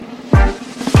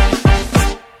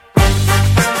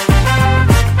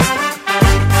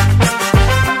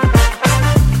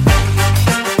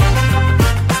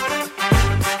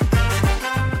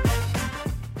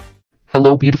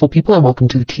Hello, beautiful people, and welcome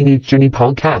to the Teenage Journey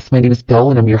podcast. My name is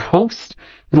Belle, and I'm your host.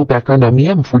 Little background on me,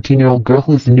 I'm a 14-year-old girl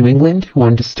who lives in New England who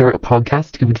wanted to start a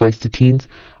podcast to give advice to teens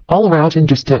all around and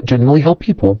just to generally help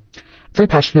people. I'm very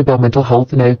passionate about mental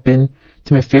health, and I've been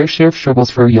to my fair share of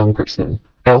struggles for a young person.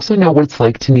 I also know what it's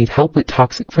like to need help with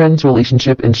toxic friends,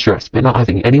 relationship, and stress, but not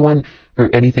having anyone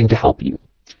or anything to help you.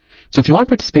 So if you want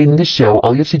to participate in this show,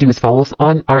 all you have to do is follow us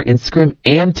on our Instagram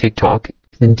and TikTok,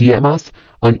 then DM us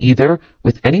on either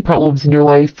with any problems in your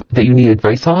life that you need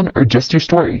advice on or just your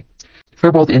story.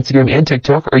 For both Instagram and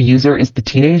TikTok, our user is the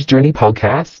Teenage Journey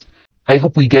Podcast. I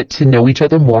hope we get to know each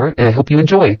other more, and I hope you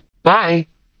enjoy. Bye!